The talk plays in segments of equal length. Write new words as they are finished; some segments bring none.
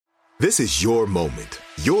This is your moment,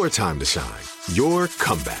 your time to shine, your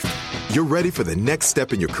comeback. You're ready for the next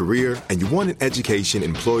step in your career, and you want an education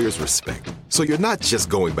employers respect. So you're not just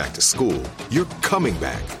going back to school, you're coming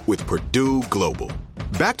back with Purdue Global.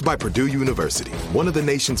 Backed by Purdue University, one of the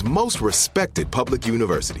nation's most respected public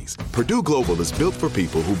universities, Purdue Global is built for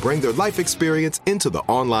people who bring their life experience into the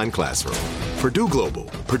online classroom. Purdue Global,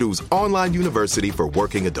 Purdue's online university for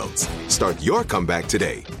working adults. Start your comeback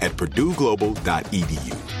today at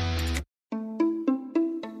purdueglobal.edu.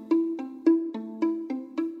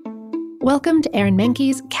 Welcome to Aaron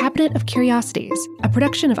Mahnke's Cabinet of Curiosities, a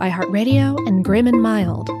production of iHeartRadio and Grim and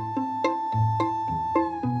Mild.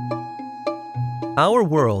 Our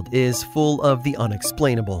world is full of the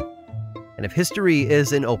unexplainable. And if history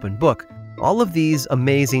is an open book, all of these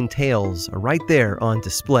amazing tales are right there on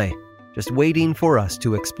display, just waiting for us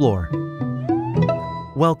to explore.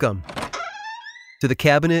 Welcome to the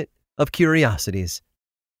Cabinet of Curiosities.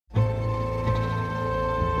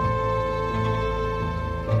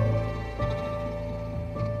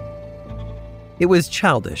 It was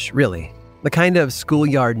childish, really. The kind of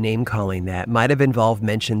schoolyard name-calling that might have involved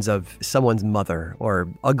mentions of someone's mother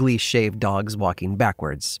or ugly shaved dogs walking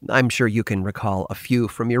backwards. I'm sure you can recall a few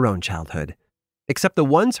from your own childhood. Except the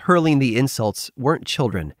ones hurling the insults weren't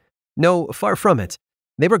children. No, far from it.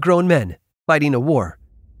 They were grown men fighting a war.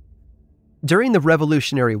 During the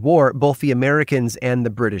Revolutionary War, both the Americans and the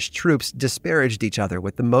British troops disparaged each other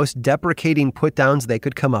with the most deprecating put-downs they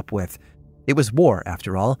could come up with. It was war,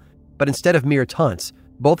 after all. But instead of mere taunts,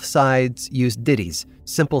 both sides used ditties,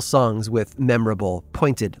 simple songs with memorable,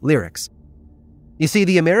 pointed lyrics. You see,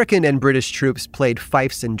 the American and British troops played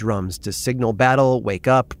fifes and drums to signal battle, wake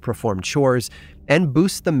up, perform chores, and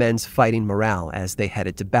boost the men's fighting morale as they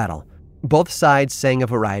headed to battle. Both sides sang a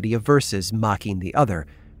variety of verses mocking the other.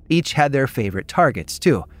 Each had their favorite targets,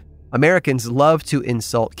 too. Americans loved to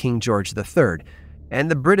insult King George III, and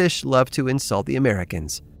the British loved to insult the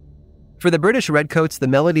Americans. For the British Redcoats, the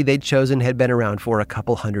melody they'd chosen had been around for a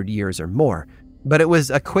couple hundred years or more, but it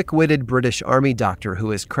was a quick-witted British Army doctor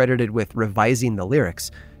who is credited with revising the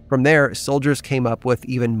lyrics. From there, soldiers came up with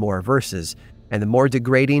even more verses, and the more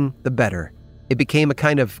degrading, the better. It became a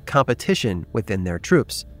kind of competition within their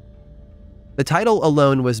troops. The title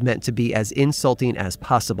alone was meant to be as insulting as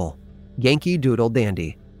possible, Yankee Doodle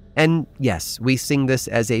Dandy. And yes, we sing this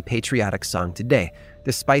as a patriotic song today,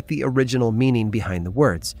 despite the original meaning behind the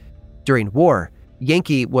words. During war,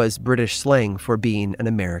 Yankee was British slang for being an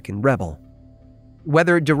American rebel.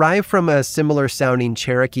 Whether derived from a similar-sounding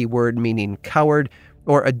Cherokee word meaning coward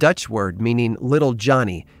or a Dutch word meaning little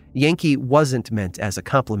Johnny, Yankee wasn't meant as a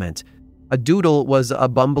compliment. A doodle was a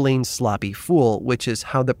bumbling, sloppy fool, which is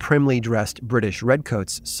how the primly dressed British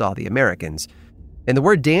Redcoats saw the Americans. And the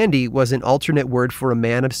word dandy was an alternate word for a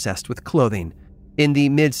man obsessed with clothing. In the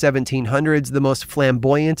mid-1700s, the most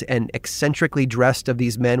flamboyant and eccentrically dressed of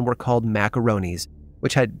these men were called macaronis,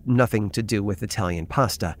 which had nothing to do with Italian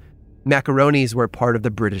pasta. Macaronis were part of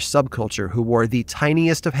the British subculture who wore the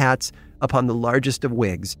tiniest of hats upon the largest of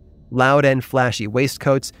wigs, loud and flashy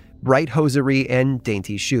waistcoats, bright hosiery, and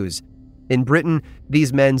dainty shoes. In Britain,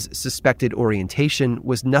 these men's suspected orientation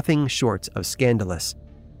was nothing short of scandalous.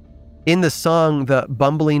 In the song, the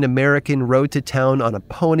bumbling American rode to town on a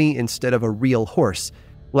pony instead of a real horse.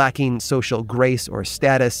 Lacking social grace or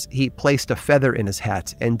status, he placed a feather in his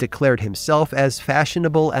hat and declared himself as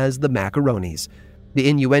fashionable as the macaronis. The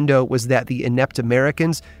innuendo was that the inept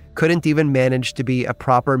Americans couldn't even manage to be a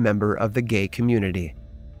proper member of the gay community.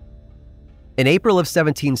 In April of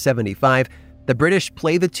 1775, the British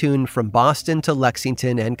played the tune from Boston to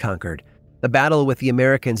Lexington and conquered. The battle with the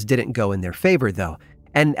Americans didn't go in their favor, though.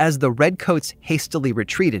 And as the Redcoats hastily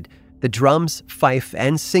retreated, the drums, fife,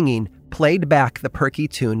 and singing played back the perky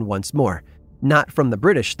tune once more. Not from the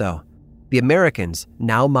British, though. The Americans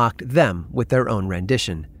now mocked them with their own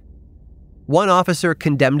rendition. One officer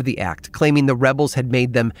condemned the act, claiming the rebels had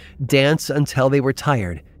made them dance until they were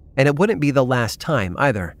tired, and it wouldn't be the last time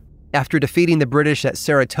either. After defeating the British at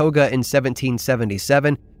Saratoga in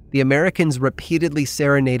 1777, the Americans repeatedly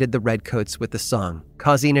serenaded the Redcoats with the song,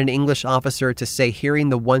 causing an English officer to say hearing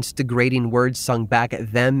the once degrading words sung back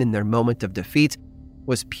at them in their moment of defeat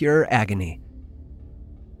was pure agony.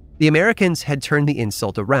 The Americans had turned the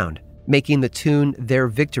insult around, making the tune their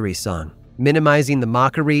victory song, minimizing the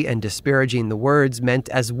mockery and disparaging the words meant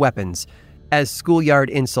as weapons. As schoolyard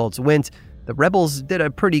insults went, the rebels did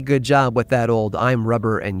a pretty good job with that old "I'm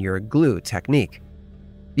rubber and you're glue" technique.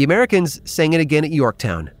 The Americans sang it again at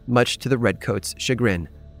Yorktown, much to the Redcoats' chagrin.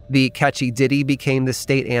 The catchy ditty became the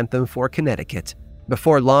state anthem for Connecticut.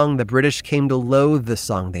 Before long, the British came to loathe the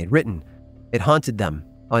song they'd written. It haunted them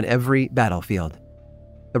on every battlefield.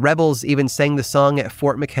 The rebels even sang the song at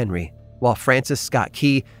Fort McHenry, while Francis Scott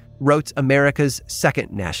Key wrote America's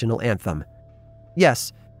second national anthem.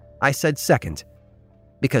 Yes, I said second,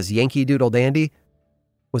 because Yankee Doodle Dandy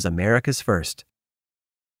was America's first.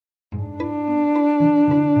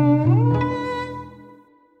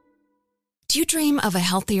 Do you dream of a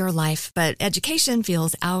healthier life, but education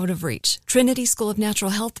feels out of reach? Trinity School of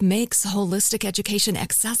Natural Health makes holistic education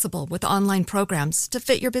accessible with online programs to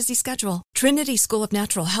fit your busy schedule. Trinity School of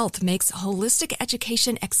Natural Health makes holistic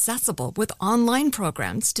education accessible with online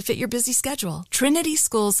programs to fit your busy schedule. Trinity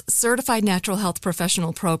School's Certified Natural Health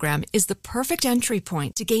Professional Program is the perfect entry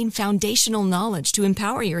point to gain foundational knowledge to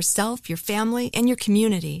empower yourself, your family, and your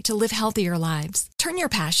community to live healthier lives. Turn your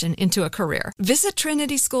passion into a career. Visit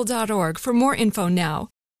trinityschool.org for more info now.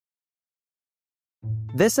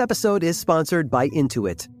 This episode is sponsored by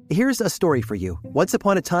Intuit. Here's a story for you. Once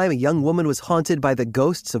upon a time, a young woman was haunted by the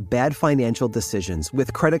ghosts of bad financial decisions,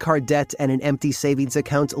 with credit card debt and an empty savings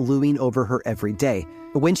account looming over her every day.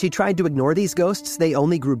 When she tried to ignore these ghosts, they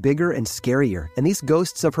only grew bigger and scarier, and these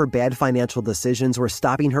ghosts of her bad financial decisions were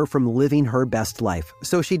stopping her from living her best life.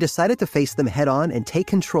 So she decided to face them head on and take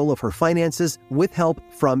control of her finances with help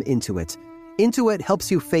from Intuit. Intuit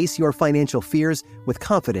helps you face your financial fears with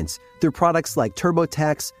confidence through products like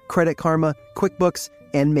TurboTax, Credit Karma, QuickBooks,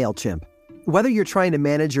 and MailChimp. Whether you're trying to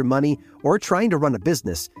manage your money or trying to run a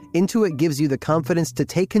business, Intuit gives you the confidence to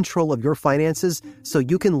take control of your finances so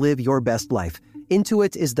you can live your best life.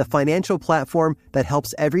 Intuit is the financial platform that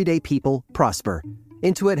helps everyday people prosper.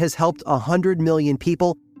 Intuit has helped 100 million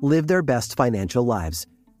people live their best financial lives.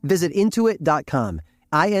 Visit Intuit.com,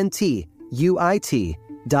 INTUIT.com,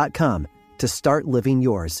 to start living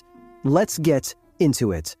yours. Let's get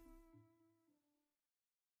into it.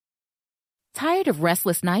 Tired of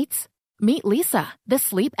restless nights? Meet Leesa, the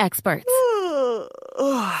sleep experts.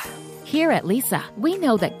 Here at Leesa, we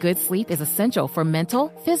know that good sleep is essential for mental,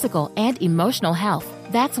 physical, and emotional health.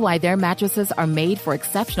 That's why their mattresses are made for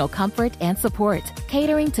exceptional comfort and support,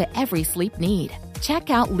 catering to every sleep need. Check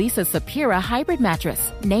out Leesa's Sapira Hybrid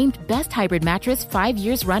Mattress, named Best Hybrid Mattress 5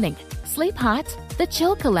 years running. Sleep hot? The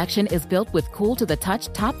Chill Collection is built with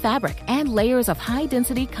cool-to-the-touch top fabric and layers of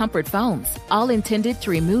high-density comfort foams, all intended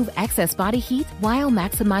to remove excess body heat while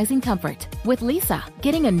maximizing comfort. With Leesa,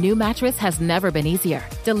 getting a new mattress has never been easier.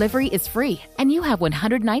 Delivery is free, and you have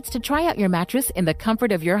 100 nights to try out your mattress in the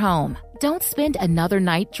comfort of your home. Don't spend another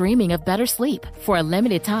night dreaming of better sleep. For a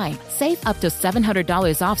limited time, save up to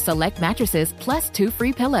 $700 off select mattresses plus 2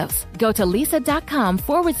 free pillows. Go to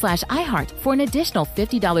leesa.com/iHeart for an additional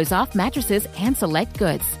 $50 off mattresses and select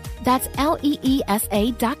goods. That's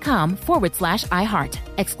LEESA.com/iHeart.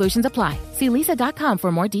 Exclusions apply. See leesa.com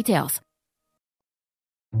for more details.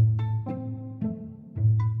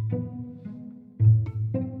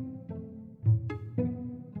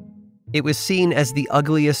 It was seen as the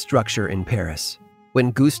ugliest structure in Paris.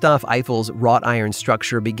 When Gustave Eiffel's wrought iron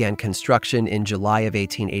structure began construction in July of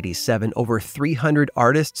 1887, over 300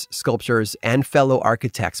 artists, sculptors, and fellow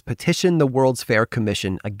architects petitioned the World's Fair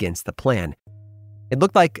Commission against the plan. It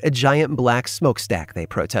looked like a giant black smokestack, they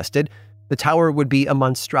protested. The tower would be a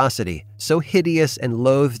monstrosity, so hideous and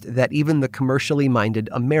loathed that even the commercially minded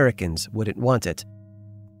Americans wouldn't want it.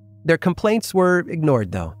 Their complaints were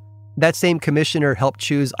ignored, though. That same commissioner helped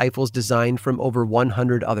choose Eiffel's design from over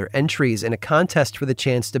 100 other entries in a contest for the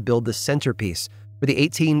chance to build the centerpiece for the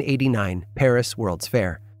 1889 Paris World's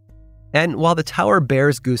Fair. And while the tower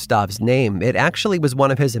bears Gustave's name, it actually was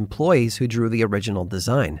one of his employees who drew the original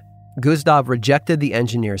design. Gustave rejected the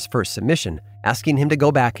engineer's first submission, asking him to go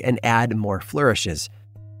back and add more flourishes.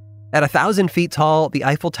 At 1,000 feet tall, the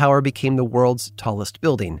Eiffel Tower became the world's tallest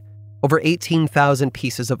building. Over 18,000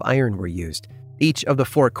 pieces of iron were used, each of the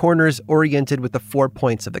 4 corners oriented with the 4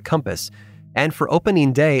 points of the compass, and for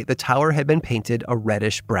opening day, the tower had been painted a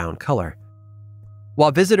reddish-brown color.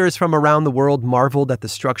 While visitors from around the world marveled at the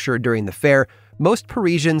structure during the fair, most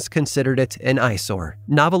Parisians considered it an eyesore.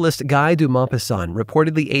 Novelist Guy de Maupassant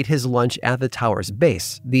reportedly ate his lunch at the tower's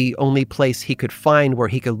base, the only place he could find where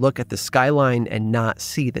he could look at the skyline and not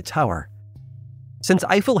see the tower. Since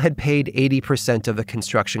Eiffel had paid 80% of the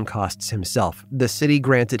construction costs himself, the city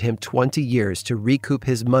granted him 20 years to recoup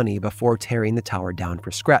his money before tearing the tower down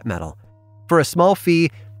for scrap metal. For a small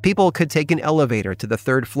fee, people could take an elevator to the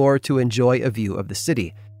 3rd floor to enjoy a view of the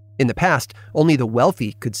city. In the past, only the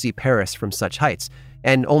wealthy could see Paris from such heights,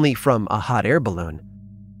 and only from a hot air balloon.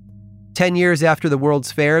 10 years after the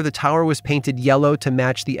World's Fair, the tower was painted yellow to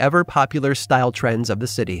match the ever-popular style trends of the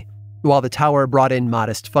city. While the tower brought in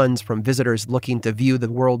modest funds from visitors looking to view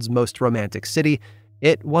the world's most romantic city,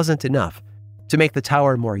 it wasn't enough. To make the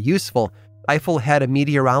tower more useful, Eiffel had a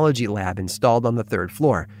meteorology lab installed on the 3rd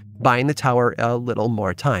floor, buying the tower a little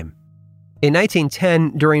more time. In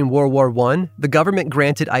 1910, during World War I, the government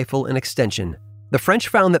granted Eiffel an extension. The French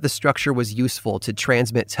found that the structure was useful to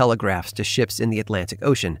transmit telegraphs to ships in the Atlantic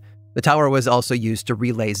Ocean. The tower was also used to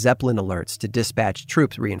relay Zeppelin alerts to dispatch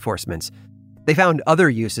troop reinforcements. They found other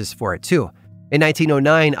uses for it too. In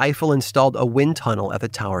 1909, Eiffel installed a wind tunnel at the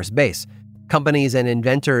tower's base. Companies and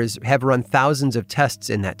inventors have run thousands of tests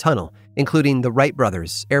in that tunnel, including the Wright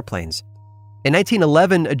brothers' airplanes. In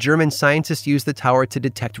 1911, a German scientist used the tower to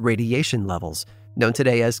detect radiation levels, known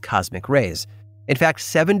today as cosmic rays. In fact,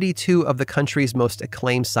 72 of the country's most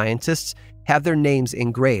acclaimed scientists have their names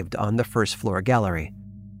engraved on the first-floor gallery.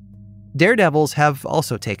 Daredevils have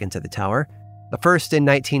also taken to the tower. The first in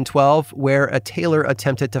 1912, where a tailor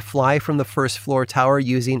attempted to fly from the first-floor tower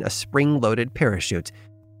using a spring-loaded parachute.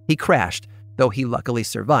 He crashed, though he luckily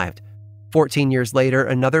survived. 14 years later,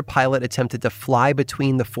 another pilot attempted to fly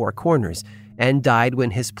between the 4 corners and died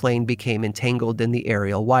when his plane became entangled in the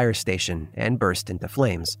aerial wire station and burst into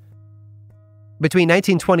flames. Between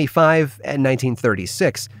 1925 and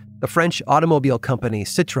 1936, the French automobile company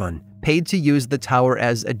Citroën paid to use the tower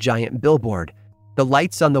as a giant billboard. The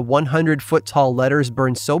lights on the 100-foot-tall letters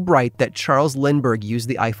burned so bright that Charles Lindbergh used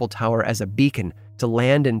the Eiffel Tower as a beacon to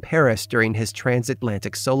land in Paris during his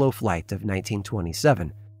transatlantic solo flight of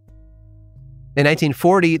 1927. In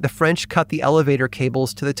 1940, the French cut the elevator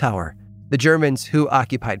cables to the tower. The Germans, who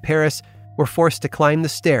occupied Paris, were forced to climb the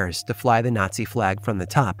stairs to fly the Nazi flag from the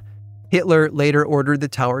top. Hitler later ordered the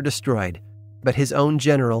tower destroyed, but his own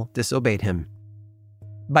general disobeyed him.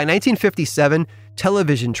 By 1957,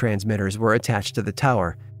 television transmitters were attached to the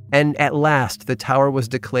tower, and at last the tower was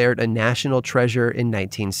declared a national treasure in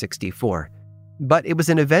 1964. But it was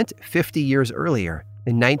an event 50 years earlier,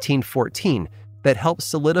 in 1914, that helped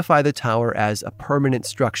solidify the tower as a permanent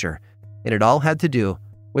structure, and it all had to do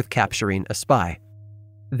with capturing a spy.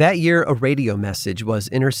 That year, a radio message was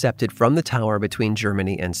intercepted from the tower between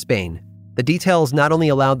Germany and Spain. The details not only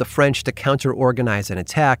allowed the French to counter-organize an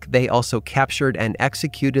attack, they also captured and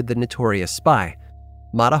executed the notorious spy,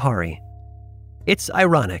 Mata Hari. It's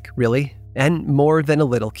ironic, really, and more than a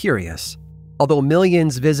little curious. Although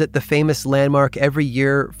millions visit the famous landmark every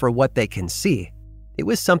year for what they can see, it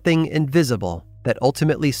was something invisible that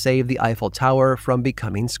ultimately saved the Eiffel Tower from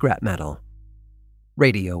becoming scrap metal.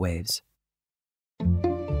 Radio waves.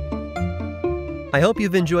 I hope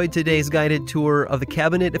you've enjoyed today's guided tour of the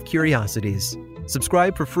Cabinet of Curiosities.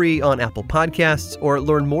 Subscribe for free on Apple Podcasts or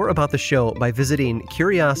learn more about the show by visiting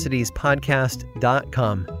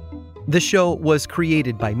curiositiespodcast.com. This show was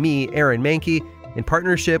created by me, Aaron Mahnke, in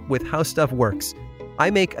partnership with How Stuff Works. I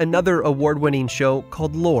make another award-winning show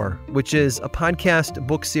called Lore, which is a podcast,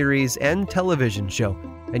 book series, and television show,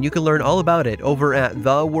 and you can learn all about it over at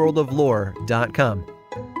theworldoflore.com.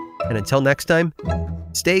 And until next time,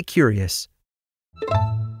 stay curious.